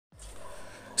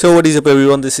So what is up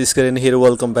everyone, this is Karan here.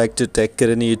 Welcome back to Tech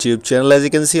Karan YouTube channel. As you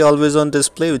can see, always on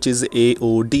display, which is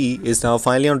AOD, is now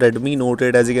finally on Redmi Note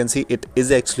 8. As you can see, it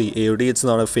is actually AOD, it's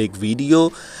not a fake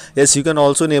video. Yes, you can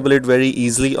also enable it very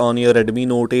easily on your Redmi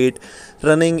Note 8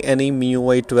 running any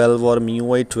MIUI 12 or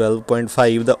MIUI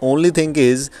 12.5. The only thing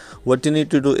is, what you need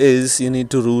to do is you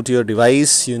need to root your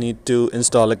device, you need to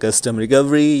install a custom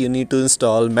recovery, you need to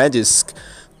install Magisk.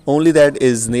 Only that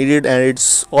is needed, and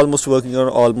it's almost working on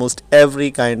almost every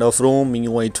kind of ROM,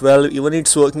 MIUI 12, even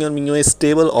it's working on MIUI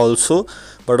stable also.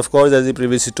 But of course, as I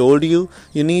previously told you,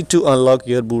 you need to unlock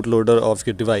your bootloader of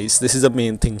your device. This is the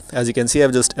main thing. As you can see,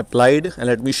 I've just applied, and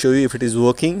let me show you if it is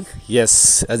working.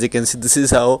 Yes, as you can see, this is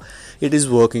how it is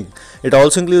working. It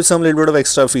also includes some little bit of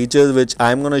extra features which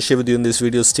I'm gonna share with you in this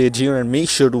video. Stay tuned and make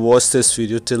sure to watch this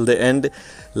video till the end.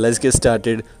 Let's get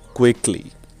started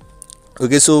quickly.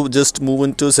 Okay, so just move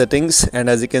into settings, and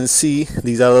as you can see,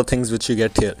 these are the things which you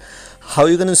get here. How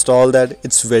you can install that?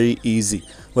 It's very easy.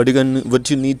 What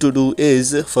you need to do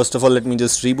is, first of all, let me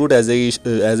just reboot. As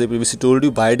I previously told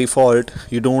you, by default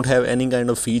you don't have any kind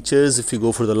of features if you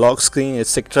go for the lock screen,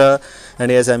 etc. And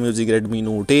yes, I'm using Redmi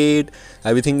Note 8.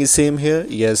 Everything is same here.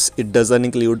 Yes, it doesn't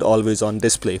include always on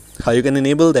display. How you can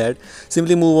enable that?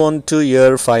 Simply move on to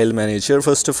your file manager.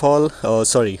 First of all,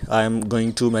 I am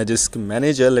going to Magisk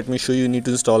Manager. Let me show you. You need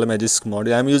to install a Magisk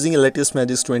module. I'm using a latest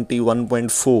Magisk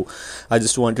 21.4. I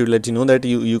just want to let you know that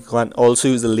you can also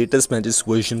use the latest Magisk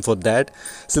version. For that,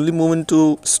 simply move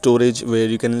into storage, where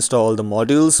you can install the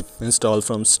modules. Install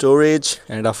from storage,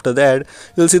 and after that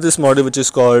you'll see this module which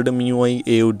is called MIUI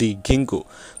AOD Ginkgo,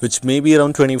 which may be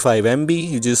around 25 MB.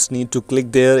 You just need to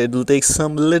click there. It will take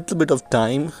some little bit of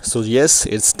time. So yes,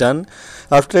 it's done.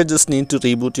 After that, just need to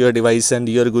reboot your device and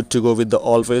you're good to go with the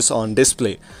always on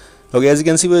display. Okay, as you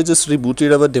can see, we just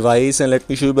rebooted our device, and let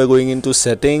me show you by going into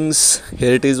settings.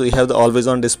 Here it is. We have the always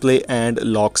on display and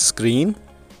lock screen,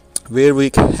 where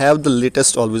we have the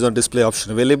latest always on display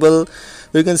option available.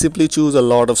 We can simply choose a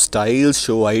lot of styles,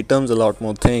 show items, a lot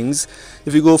more things.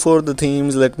 If you go for the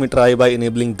themes, let me try by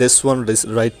enabling this one.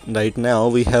 Right now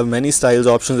we have many styles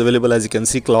options available. As you can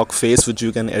see, clock face, which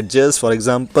you can adjust. For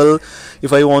example,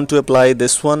 if I want to apply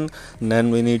this one,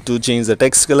 then we need to change the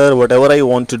text color. Whatever I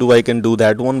want to do, I can do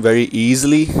that one very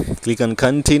easily. Click on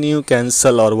continue,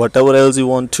 cancel, or whatever else you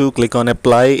want to. Click on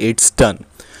apply. It's done.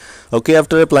 Okay,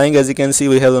 after applying, as you can see,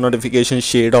 we have the notification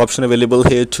shade option available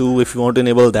here too. If you want to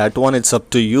enable that one, it's up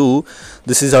to you.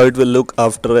 This is how it will look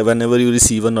after whenever you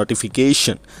receive a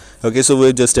notification. Okay, so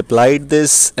we just applied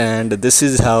this, and this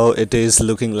is how it is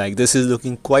looking like. This is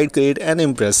looking quite great and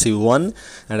impressive one,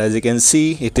 and as you can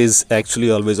see, it is actually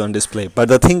always on display. But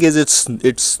the thing is,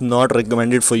 it's not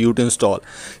recommended for you to install.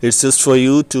 It's just for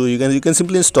you to, you can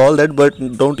simply install that, but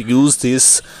don't use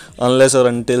this unless or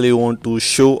until you want to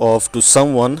show off to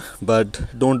someone,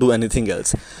 but don't do anything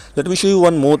else. Let me show you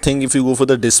one more thing. If you go for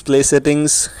the display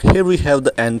settings, here we have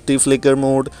the anti-flicker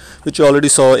mode, which you already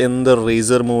saw in the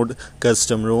Razer mode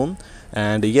custom ROM.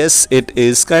 And yes, it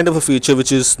is kind of a feature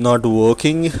which is not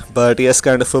working, but yes,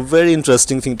 kind of a very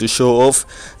interesting thing to show off,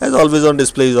 as always on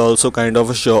display is also kind of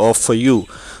a show off for you.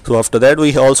 So after that,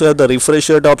 we also have the refresh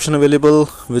rate option available,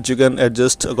 which you can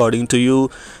adjust according to you,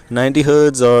 90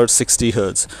 Hz or 60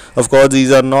 Hz. Of course,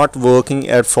 these are not working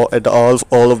at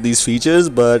all of these features,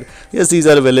 but yes, these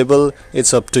are available.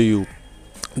 It's up to you.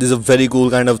 This is a very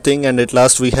cool kind of thing. And at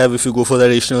last, we have, if you go for the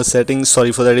additional settings,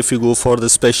 if you go for the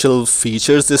special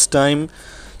features this time,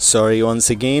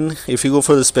 once again, if you go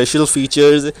for the special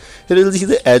features, here you will see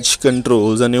the edge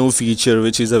controls, a new feature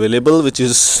which is available, which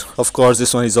is, of course,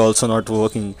 this one is also not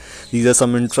working. These are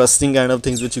some interesting kind of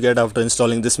things which you get after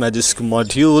installing this Magisk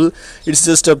module. It's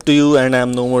just up to you, and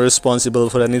I'm no more responsible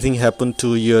for anything happen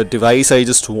to your device. I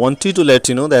just wanted to let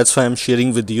you know, that's why I'm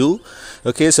sharing with you.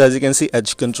 Okay, so as you can see,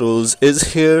 edge controls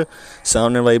is here,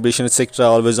 sound and vibration, etc.,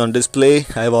 always on display.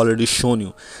 I have already shown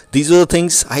you. These are the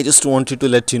things I just wanted to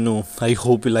let you know. I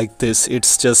hope you like this.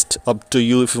 It's just up to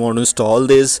you if you want to install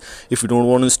this. If you don't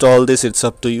want to install this, it's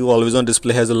up to you. Always on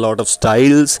display has a lot of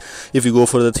styles. If you go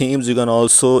for the themes, you can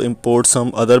also import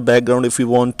some other background if you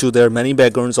want to. There are many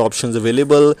backgrounds options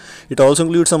available. It also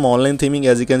includes some online theming.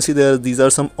 As you can see, these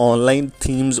are some online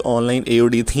themes, online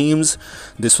AOD themes.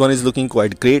 This one is looking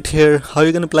quite great here. How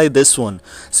you can apply this one?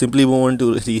 Simply move on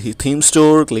to the theme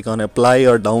store, click on apply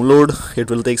or download. It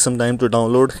will take some time to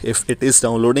download. If it is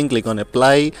downloading, click on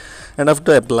apply, and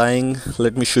after applying,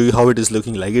 let me show you how it is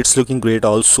looking like. It's looking great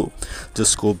also.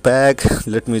 Just go back.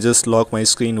 Let me just lock my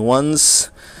screen once.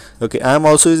 Okay, I'm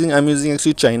using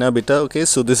actually China beta. Okay,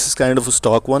 so this is kind of a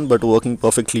stock one, but working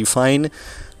perfectly fine.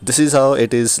 This is how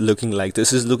it is looking like.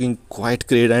 This is looking quite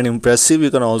great and impressive. You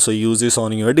can also use this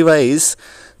on your device.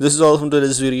 This is all from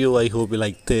today's video. I hope you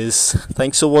like this.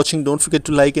 Thanks for watching. Don't forget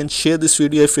to like and share this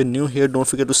video. If you're new here, don't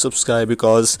forget to subscribe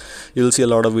because you'll see a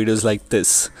lot of videos like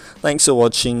this. Thanks for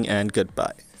watching and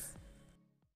goodbye.